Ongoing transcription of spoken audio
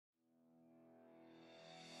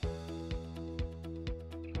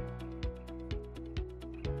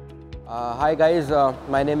Hi guys,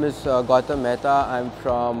 my name is Gautam Mehta. I'm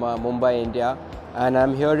from Mumbai, India, and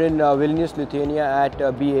I'm here in Vilnius, Lithuania at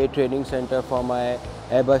BAA Training Center for my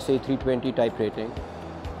Airbus A320 type rating.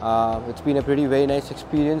 It's been a very nice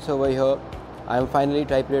experience over here. I'm finally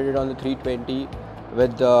type rated on the 320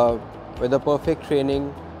 with the perfect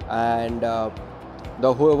training, and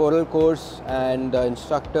the whole overall course and the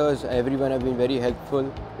instructors, everyone have been very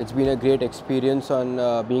helpful. It's been a great experience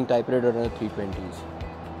on being type rated on the 320s.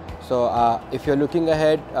 So if you're looking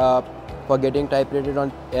ahead for getting type rated on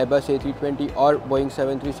Airbus A320 or Boeing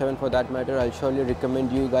 737 for that matter, I'll surely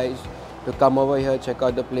recommend you guys to come over here, check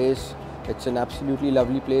out the place. It's an absolutely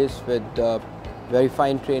lovely place with very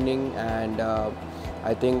fine training, and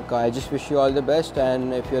I think I just wish you all the best.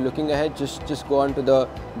 And if you're looking ahead, just go on to the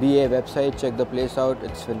BA website, check the place out.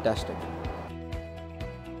 It's fantastic.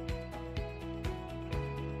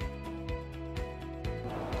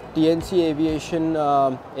 TNC Aviation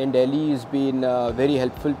in Delhi has been very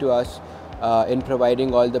helpful to us in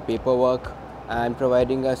providing all the paperwork and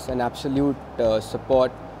providing us an absolute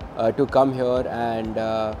support to come here and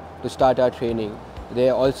to start our training. They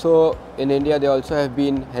also, in India, they also have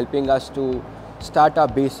been helping us to start our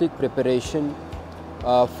basic preparation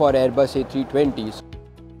for Airbus A320s.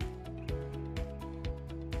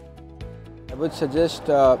 I would suggest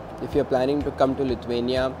if you're planning to come to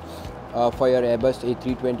Lithuania for your Airbus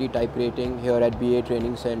A320 type rating here at BA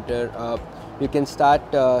Training Center, you can start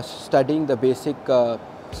studying the basic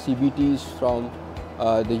CBTs from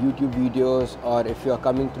the YouTube videos, or if you are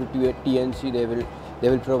coming through TNC, they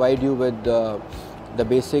will provide you with the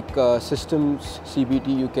basic systems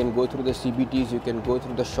CBT. You can go through the CBTs, you can go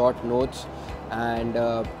through the short notes, and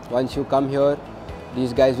once you come here,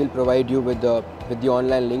 these guys will provide you with the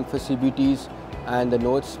online link for CBTs and the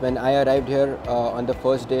notes. When I arrived here on the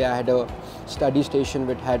first day, I had a study station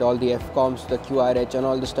which had all the FCOMs, the QRH, and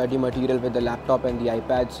all the study material with the laptop and the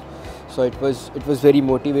iPads. So it was very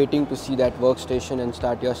motivating to see that workstation and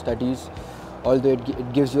start your studies. Although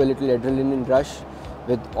it gives you a little adrenaline rush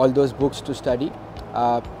with all those books to study.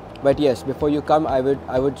 But yes, before you come, I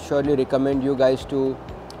would surely recommend you guys to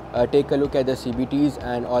take a look at the CBTs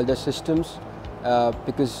and all the systems.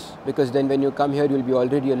 Because then when you come here, you'll be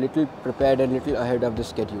already a little prepared and a little ahead of the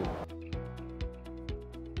schedule.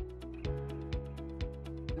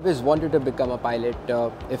 I always wanted to become a pilot,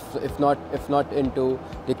 if not into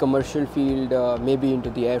the commercial field, maybe into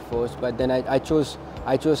the Air Force. But then I chose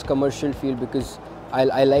commercial field because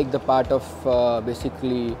I like the part of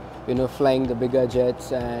basically flying the bigger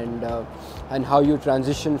jets and how you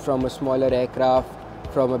transition from a smaller aircraft,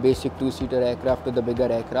 from a basic two-seater aircraft to the bigger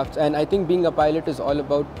aircrafts. And I think being a pilot is all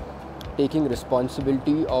about taking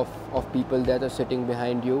responsibility of people that are sitting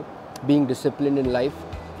behind you, being disciplined in life.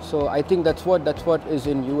 So I think that's what is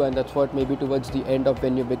in you, and that's what maybe towards the end of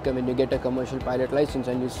when you get a commercial pilot license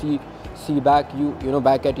and you see back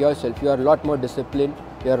back at yourself, you are a lot more disciplined,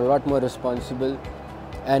 you are a lot more responsible,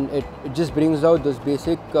 and it just brings out those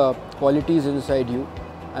basic qualities inside you.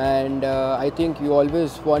 And I think you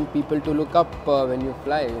always want people to look up when you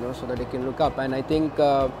fly, so that they can look up. And I think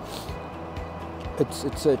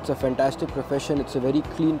it's a fantastic profession. It's a very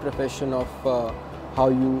clean profession of how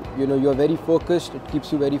you're very focused. It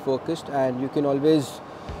keeps you very focused, and you can always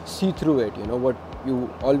see through it. What you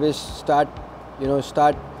always start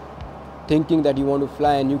thinking that you want to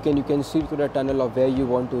fly, and you can see through the tunnel of where you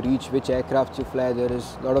want to reach, which aircraft you fly. There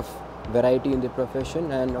is a lot of variety in the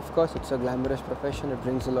profession, and of course it's a glamorous profession. It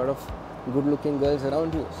brings a lot of good looking girls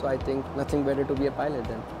around you, so I think nothing better to be a pilot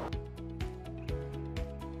then.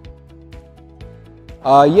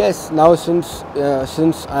 Yes, now since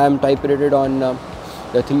I am type rated on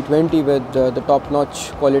the 320 with the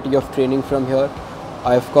top-notch quality of training from here,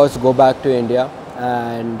 I of course go back to India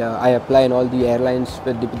and I apply in all the airlines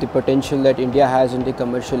with the potential that India has in the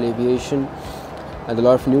commercial aviation. And a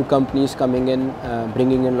lot of new companies coming in,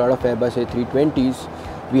 bringing in a lot of Airbus A320s.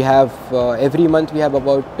 We have every month we have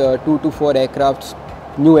about 2 to 4 aircrafts,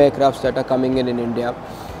 new aircrafts that are coming in India.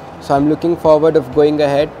 So I'm looking forward of going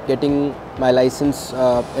ahead, getting my license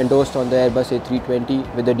endorsed on the Airbus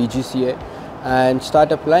A320 with the DGCA, and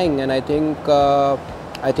start applying. And I think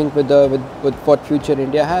with what future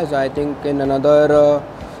India has, I think in another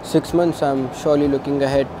 6 months I'm surely looking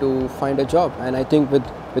ahead to find a job. And I think with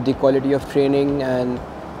the quality of training and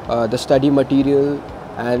the study material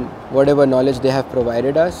and whatever knowledge they have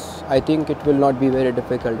provided us, I think it will not be very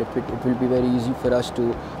difficult. It will be very easy for us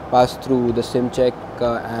to pass through the SIM check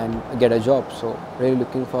and get a job. So really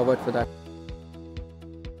looking forward for that.